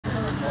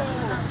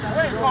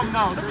come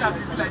now. Don't be as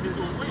people like this.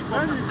 When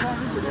you come,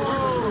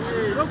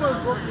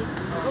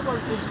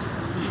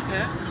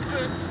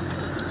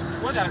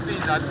 what they are saying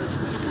is that you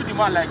put the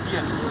man like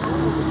here.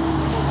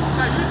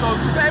 Like this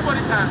also, everybody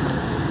can.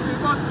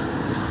 Because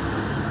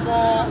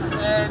for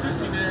this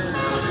thing,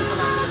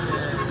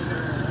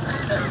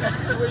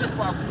 waiting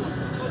for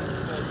approval.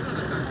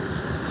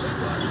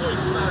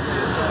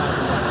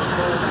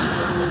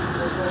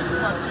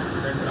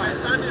 By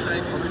standing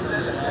like this, you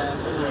said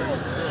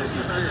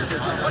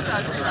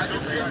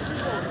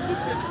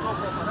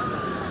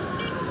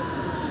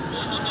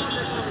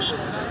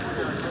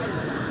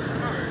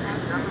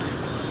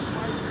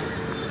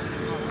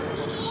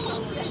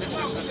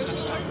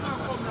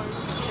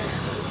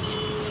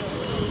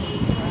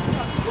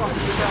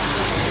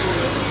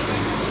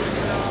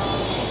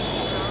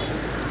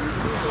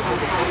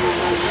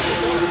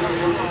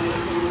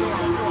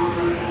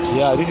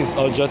yeah, this is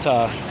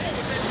Ojota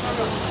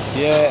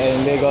here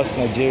in Lagos,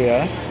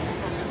 Nigeria,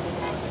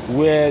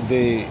 where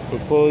the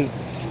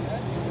proposed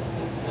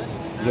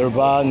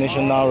Yoruba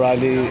National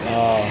Rally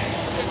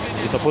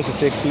is supposed to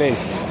take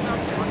place.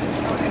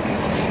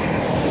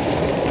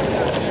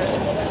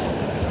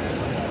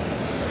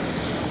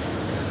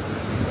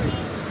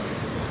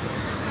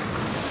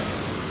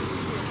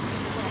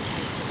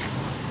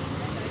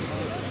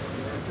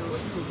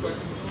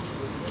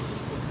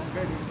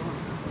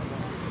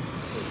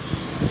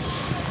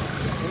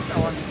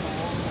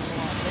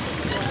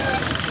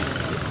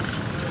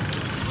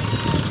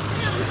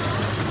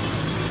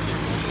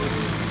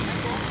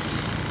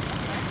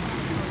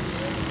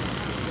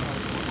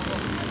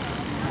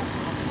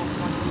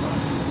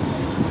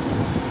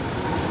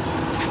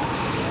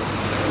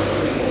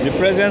 The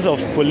presence of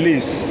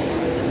police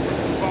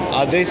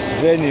at this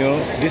venue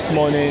this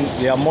morning,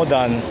 they are more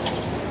than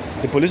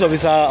the police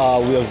officer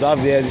we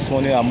observed there this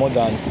morning are more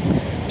than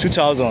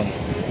 2,000.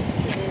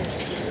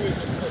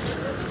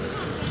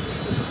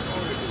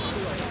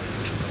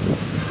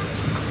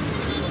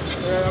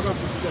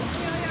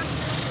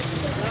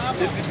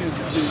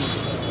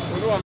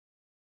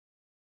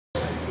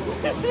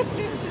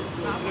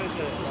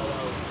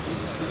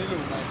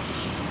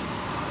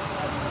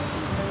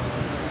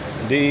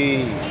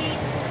 The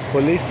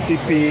police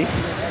CP,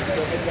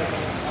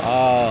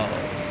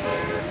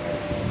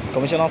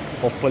 Commissioner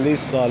of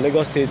Police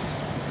Lagos State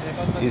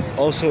is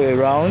also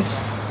around.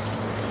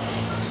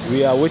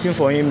 We are waiting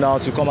for him now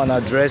to come and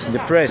address the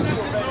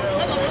press.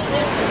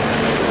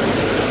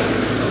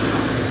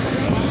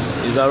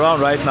 He's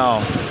around right now.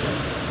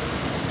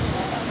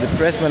 The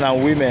pressmen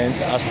and women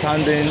are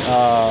standing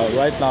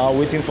right now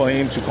waiting for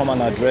him to come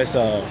and address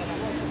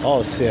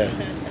us here.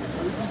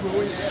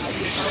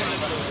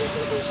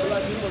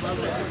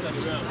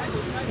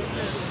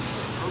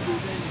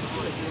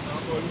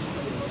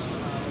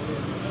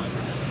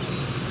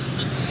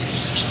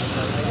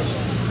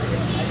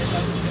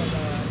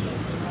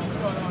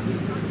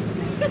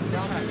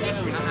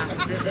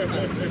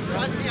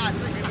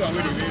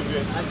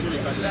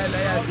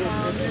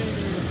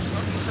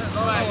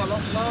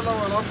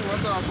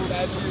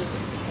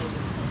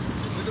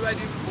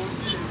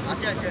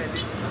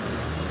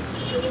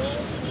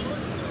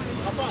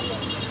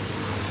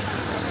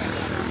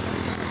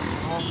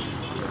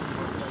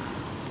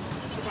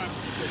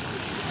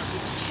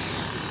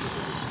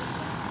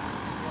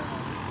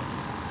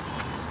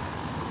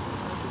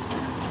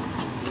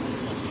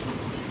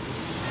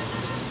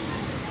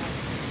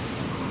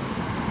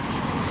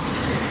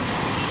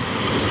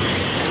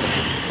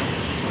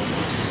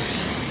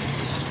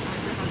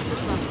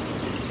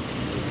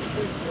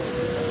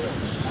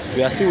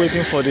 We are still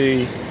waiting for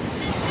the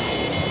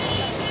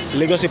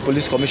Lagos State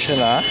Police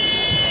Commissioner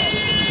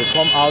to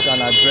come out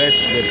and address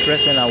the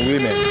pressmen and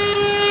women.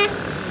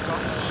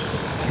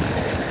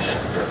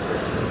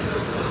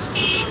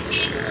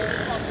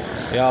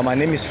 Yeah, my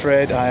name is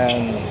Fred. I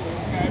am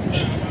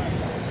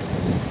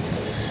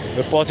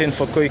reporting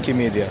for Koiki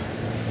Media.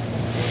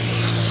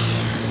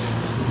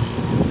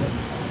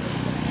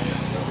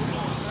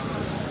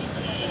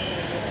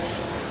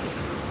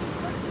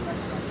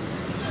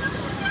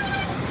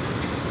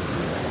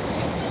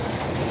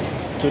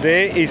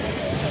 Today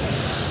is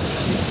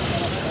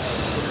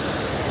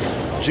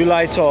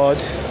July 3rd,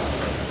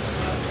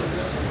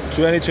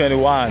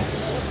 2021,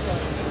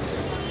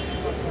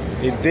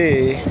 a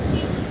day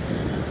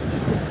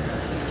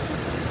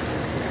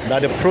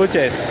that the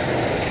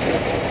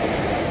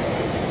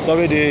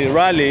the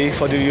rally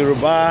for the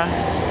Yoruba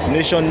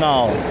Nation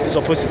Now is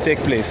supposed to take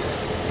place.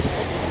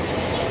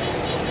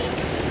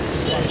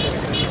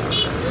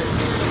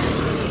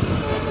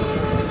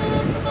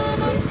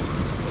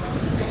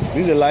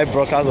 This is a live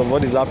broadcast of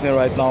what is happening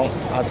right now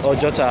at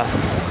Ojota.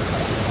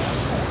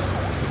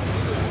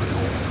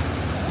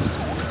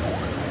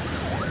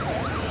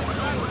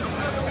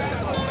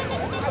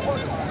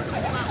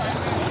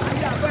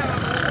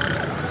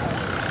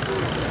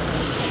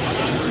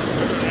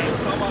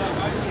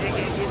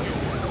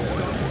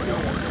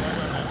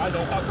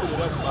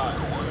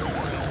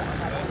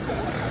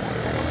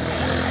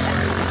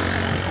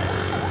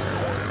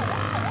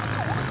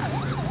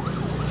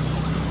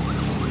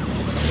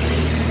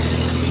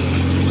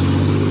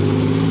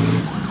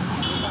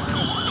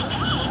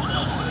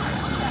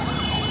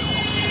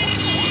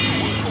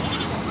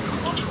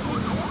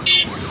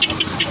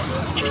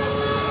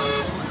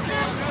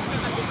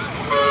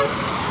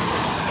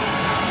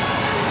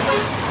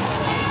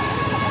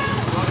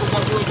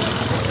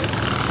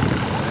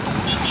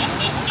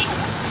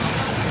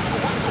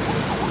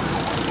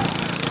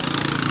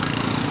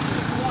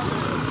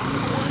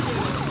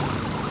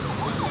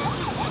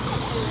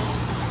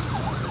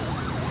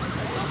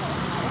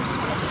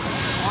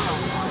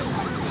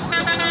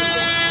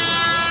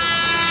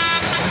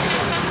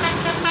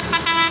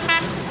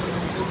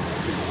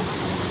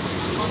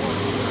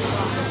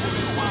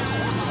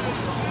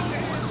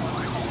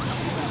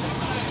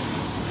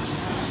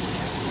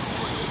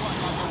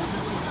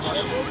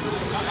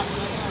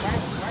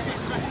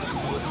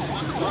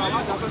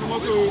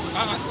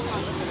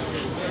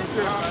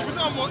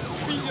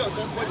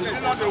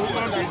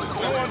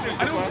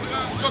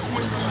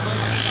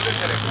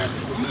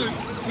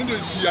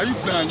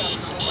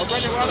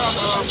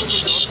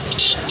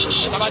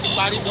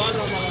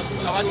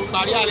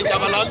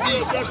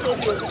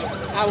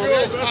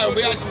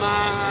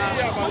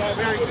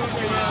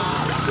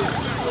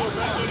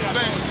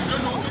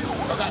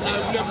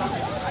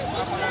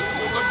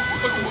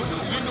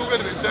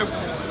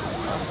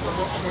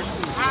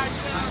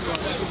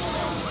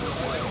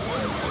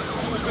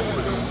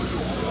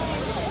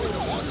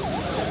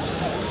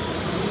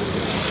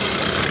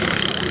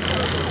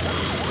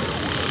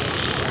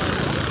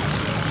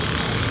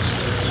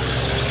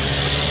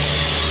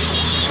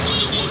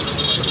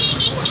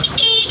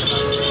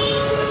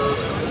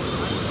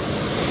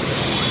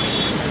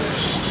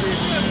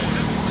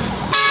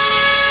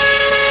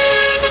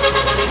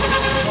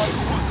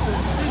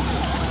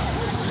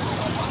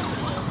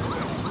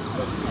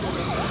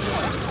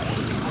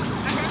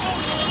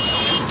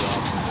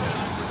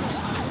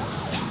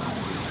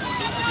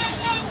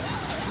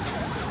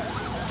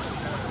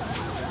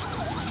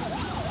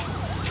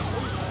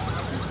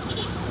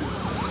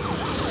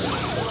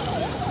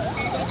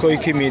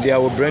 Koiki Media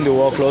will bring the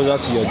world closer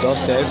to your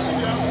doorsteps.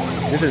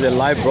 This is a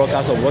live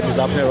broadcast of what is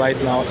happening right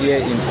now here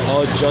in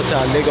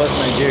Ojota, Lagos,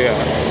 Nigeria,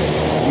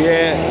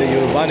 where the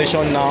Yoruba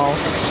Nation Now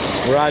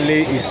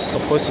rally is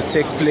supposed to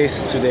take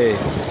place today.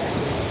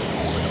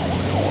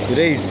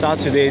 Today is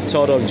Saturday,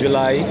 3rd of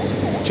July,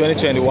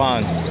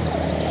 2021.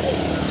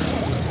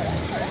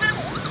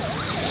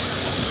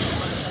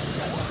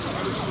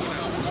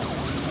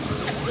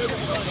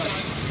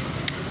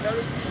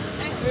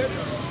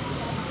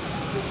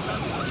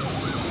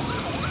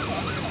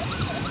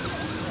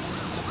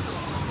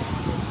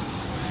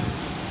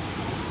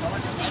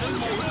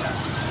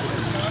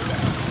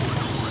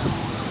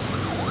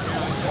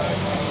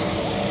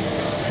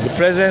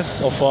 The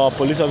presence of our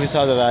police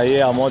officers that are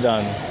here are more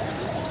than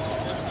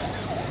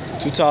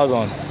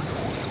 2,000.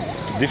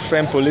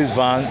 Different police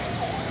vans,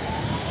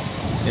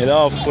 a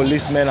lot of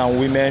policemen and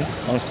women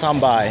on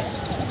standby.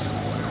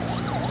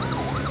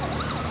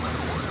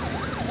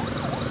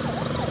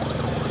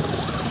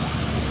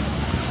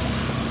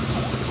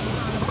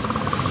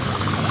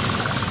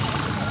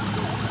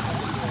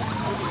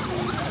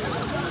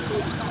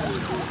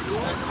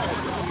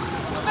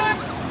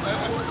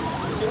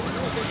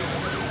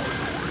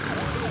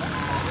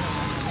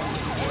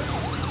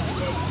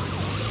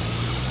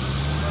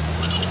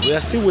 We are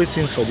still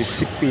waiting for the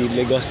CP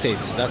Lagos State,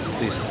 that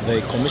is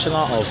the commissioner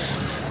of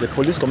the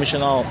police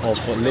commissioner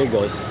of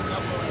Lagos,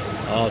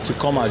 to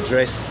come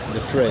address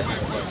the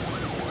press.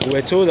 We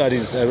were told that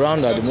he's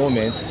around at the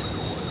moment,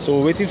 so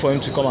we're waiting for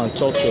him to come and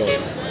talk to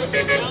us.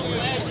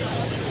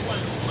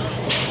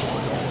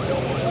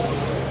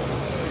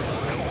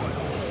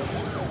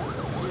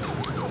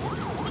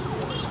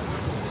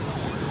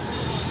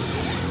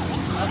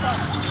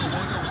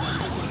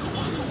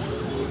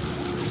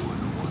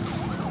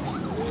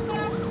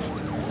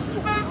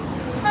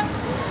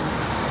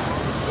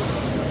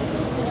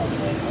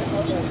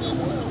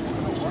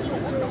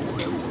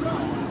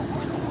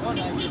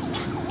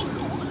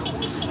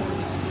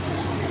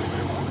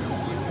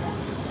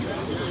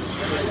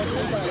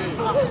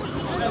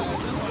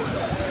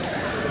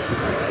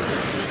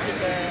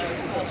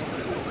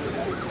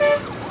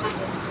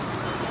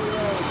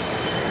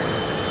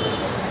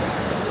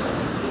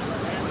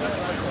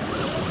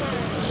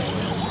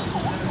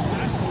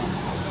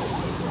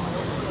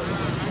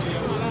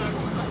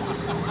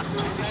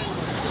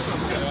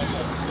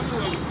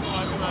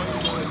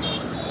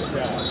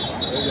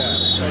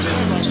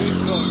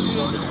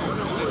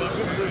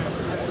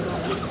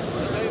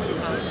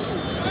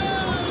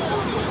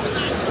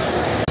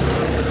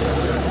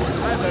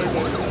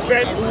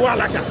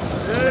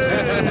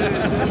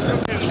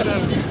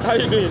 How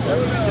you doing?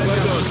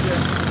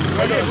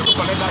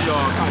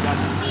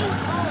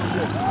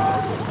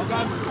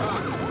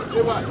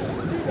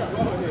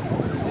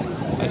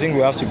 I think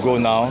we have to go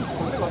now.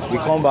 We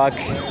come back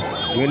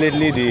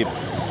immediately. The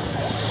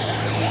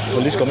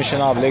police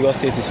commissioner of Lagos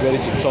State is ready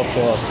to talk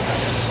to us.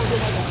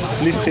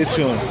 Please stay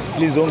tuned.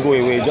 Please don't go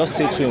away. Just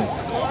stay tuned.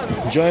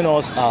 Join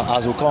us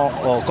as we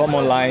come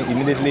online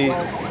immediately.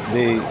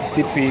 The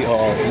CP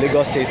of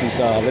Lagos State is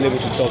available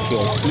to talk to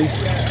us.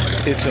 Please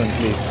stay tuned,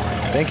 please.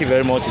 Thank you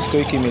very much. It's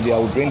Koiki Media. I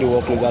will bring the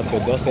world closer to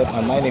your doorstep,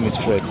 and my name is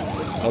Fred.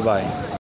 Bye-bye.